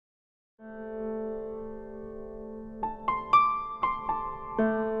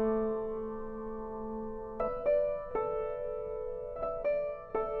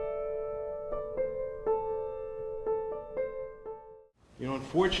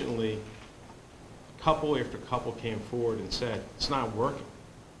unfortunately, couple after couple came forward and said, it's not working.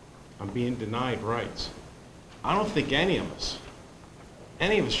 I'm being denied rights. I don't think any of us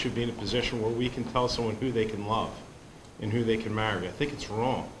should be in a position where we can tell someone who they can love and who they can marry. I think it's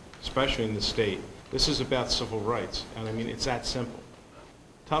wrong, especially in this state. This is about civil rights, and I mean, it's that simple.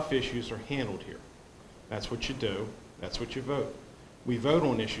 Tough issues are handled here. That's what you do. That's what you vote. We vote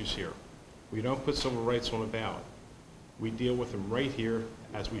on issues here. We don't put civil rights on a ballot. We deal with them right here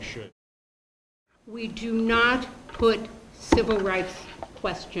as we should. We do not put civil rights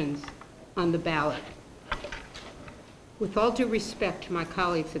questions on the ballot. With all due respect to my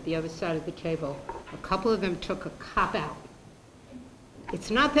colleagues at the other side of the table, a couple of them took a cop-out. It's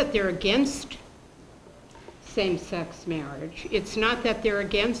not that they're against same-sex marriage. It's not that they're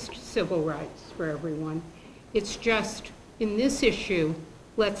against civil rights for everyone. It's just, in this issue,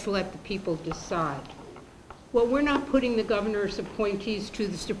 let's let the people decide. Well, we're not putting the governor's appointees to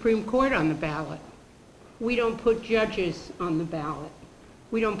the Supreme Court on the ballot. We don't put judges on the ballot.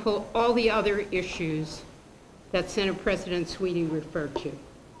 We don't put all the other issues that Senate President Sweeney referred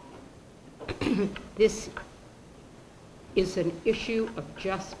to. This is an issue of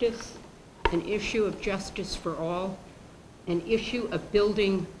justice, an issue of justice for all, an issue of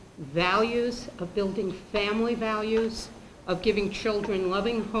building values, of building family values, of giving children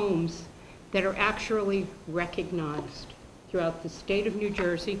loving homes that are actually recognized throughout the state of New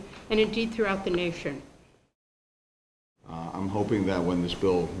Jersey and indeed throughout the nation. I'm hoping that when this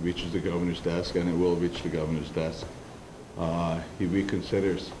bill reaches the governor's desk, and it will reach the governor's desk, he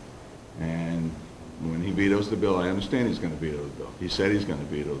reconsiders. And when he vetoes the bill, I understand he's going to veto the bill. He said he's going to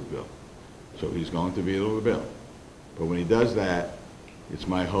veto the bill. So he's going to veto the bill. But when he does that, it's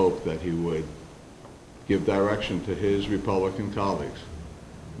my hope that he would give direction to his Republican colleagues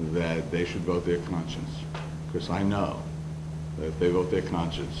that they should vote their conscience. Because I know that if they vote their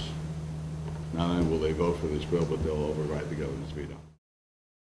conscience, not only will they vote for this bill, but they'll override the governor's veto.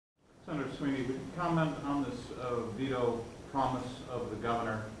 Senator Sweeney, would you comment on this veto promise of the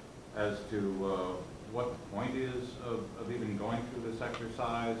governor as to what the point is of even going through this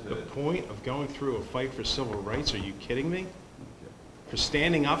exercise? The point of going through a fight for civil rights? Are you kidding me? For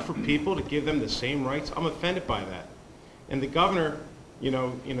standing up for people to give them the same rights? I'm offended by that. And the governor,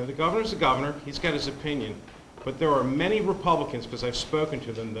 the governor's the governor. He's got his opinion. But there are many Republicans, because I've spoken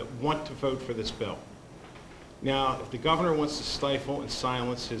to them, that want to vote for this bill. Now, if the governor wants to stifle and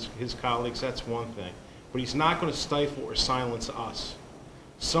silence his colleagues, that's one thing. But he's not going to stifle or silence us.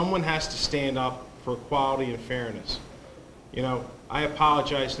 Someone has to stand up for equality and fairness. I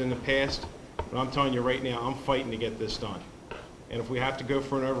apologized in the past, but I'm telling you right now, I'm fighting to get this done. And if we have to go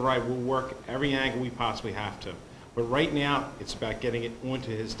for an override, we'll work every angle we possibly have to. But right now, it's about getting it onto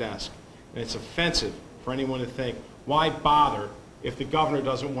his desk. And it's offensive for anyone to think, why bother if the governor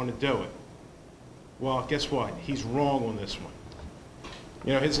doesn't want to do it? Well, guess what? He's wrong on this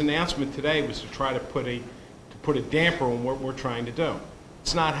one. His announcement today was to try to put a damper on what we're trying to do.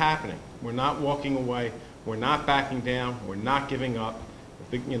 It's not happening. We're not walking away. We're not backing down. We're not giving up.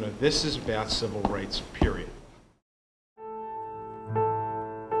 This is about civil rights, period.